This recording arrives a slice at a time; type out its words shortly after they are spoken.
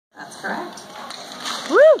correct.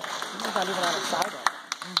 Woo! It's not even on a side.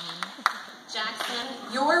 Jackson,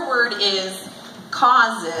 your word is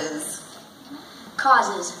causes.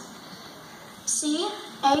 Causes. C-A-U-S-E-S.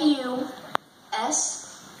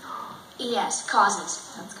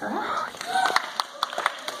 Causes. That's correct.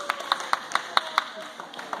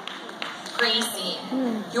 Gracie,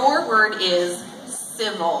 your word is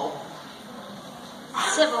civil.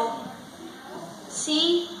 Civil.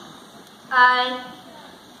 C-I-V-I-L.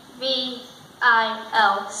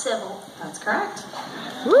 Civil. That's correct.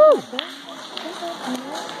 Woo!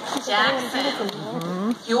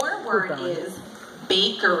 Jackson, your word is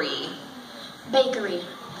bakery. Bakery.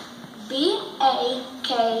 B-A-K-E-R-Y.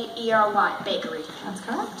 Bakery. That's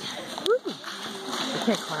correct. Woo! I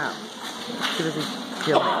can't clap. Too busy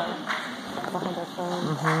feeling. Behind our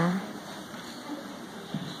phone.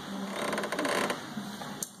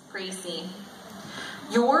 Gracie,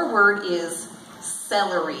 your word is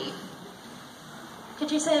celery.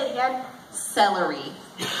 Could you say it again? Celery.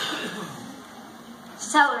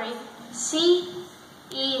 Celery. C-E-L-E-R-Y.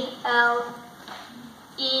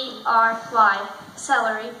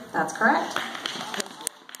 Celery. That's correct.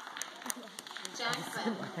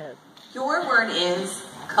 Jackson, your word is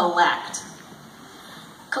collect.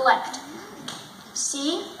 Collect.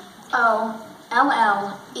 C-O-L-L-E-C-T.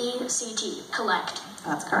 Collect.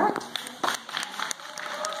 That's correct.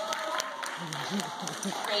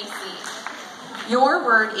 Gracie, your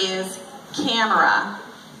word is camera.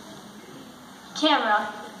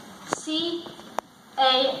 Camera. C-A-M-E-R-A.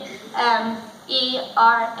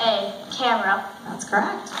 Camera. That's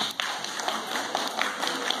correct.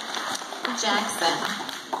 Jackson,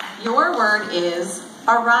 your word is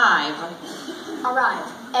arrive. Arrive.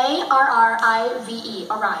 A-R-R-I-V-E.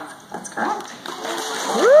 Arrive. That's correct.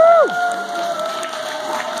 Woo!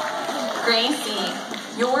 Gracie,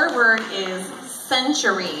 your word is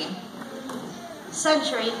century.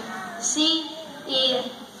 Century. C-E-N-T-U-R-Y.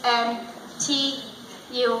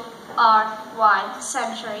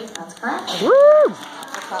 Century. That's correct. Woo!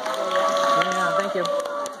 Yeah, thank you.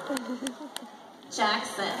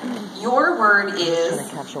 Jackson, your word I'm is trying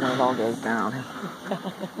to capture when it all goes down.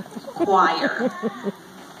 choir.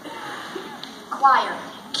 Choir.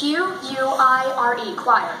 Q-U-I-R-E.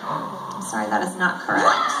 Choir. Sorry, that is not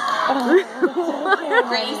correct.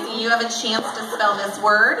 Gracie, you have a chance to spell this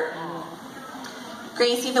word.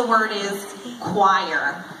 Gracie, the word is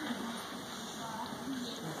choir.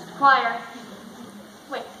 Choir.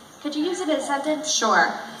 Wait, could you use it in a sentence?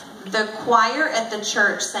 Sure. The choir at the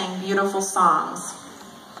church sang beautiful songs.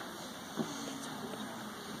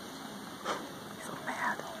 So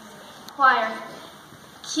bad. Choir.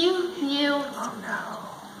 Q-U-I-E-R-E.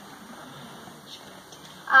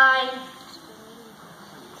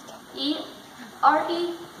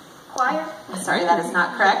 Choir. I'm sorry, that is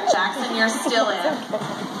not correct. Jackson, you're still in.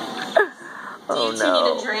 Do you two need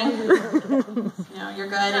a drink? No, you're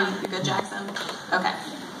good? You're good, Jackson? Okay.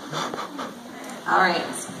 All right.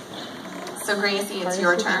 So, Gracie, it's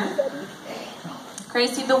your turn.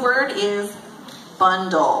 Gracie, the word is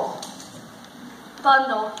bundle.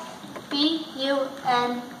 Bundle. B-U-N-D-L-E.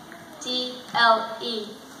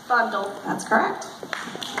 Bundle. That's correct.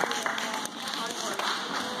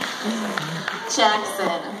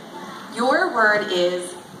 Jackson, your word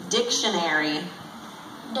is dictionary.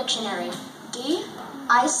 Dictionary.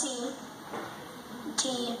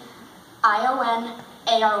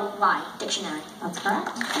 D-I-C-T-I-O-N-A-R-Y. Dictionary. That's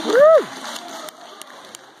correct.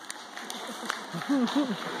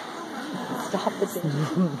 Stop the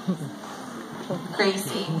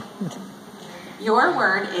Gracie, your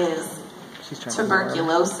word is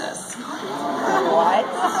tuberculosis. What?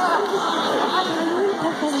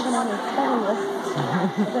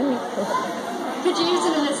 Could you use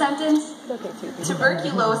it in a sentence?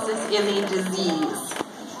 Tuberculosis is a disease.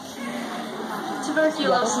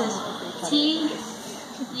 Tuberculosis.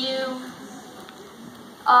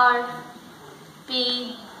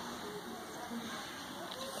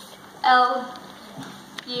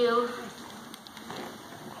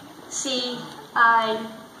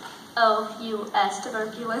 T-U-R-B-L-U-C-I-O-U-S.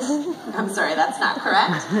 Tuberculosis. I'm sorry, that's not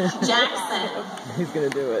correct. Jackson, He's gonna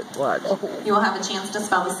do it. Watch. you will have a chance to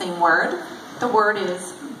spell the same word. The word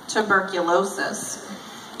is tuberculosis.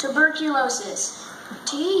 Tuberculosis.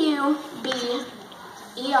 T-U-B-E-R-C.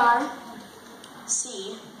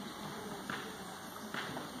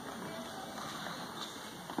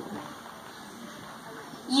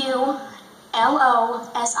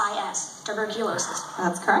 U-L-O-S-I-S. Tuberculosis.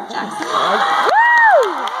 That's correct, Jackson.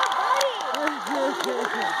 Woo!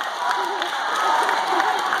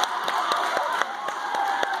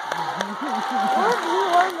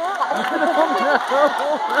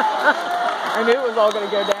 I knew it was all going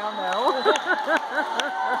to go down now.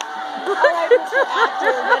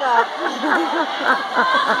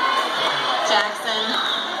 Jackson,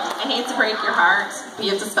 I hate to break your heart, but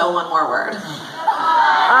you have to spell one more word. Woohoo!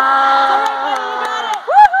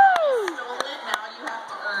 Stole it, now you have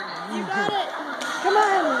to earn it. You got it. Come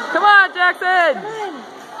on. Come on, Jackson. Come on.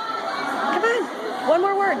 Come on. One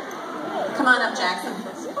more word. Come on up, Jackson.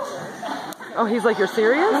 Oh, he's like, you're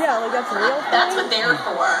serious? Yeah, like that's real. That's what they're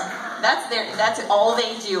for. That's all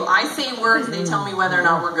they do. I say words, they tell me whether or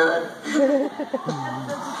not we're good.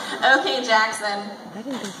 Okay, Jackson. I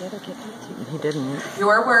didn't think the other kid did too. He didn't.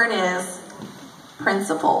 Your word is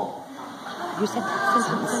principal. You said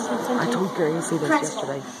I told Gracie this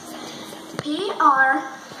yesterday. P-R-I-N-C-I-P-L-E.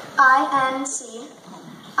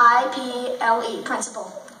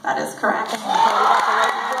 Principal. That is correct.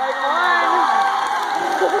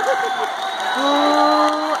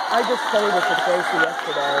 Oh, I just studied this with Gracie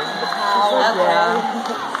yesterday.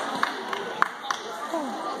 Okay.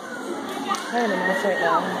 I'm in a mess right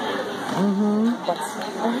now.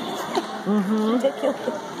 Ridiculous.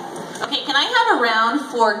 Okay, can I have a round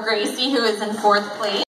for Gracie, who is in 4th place?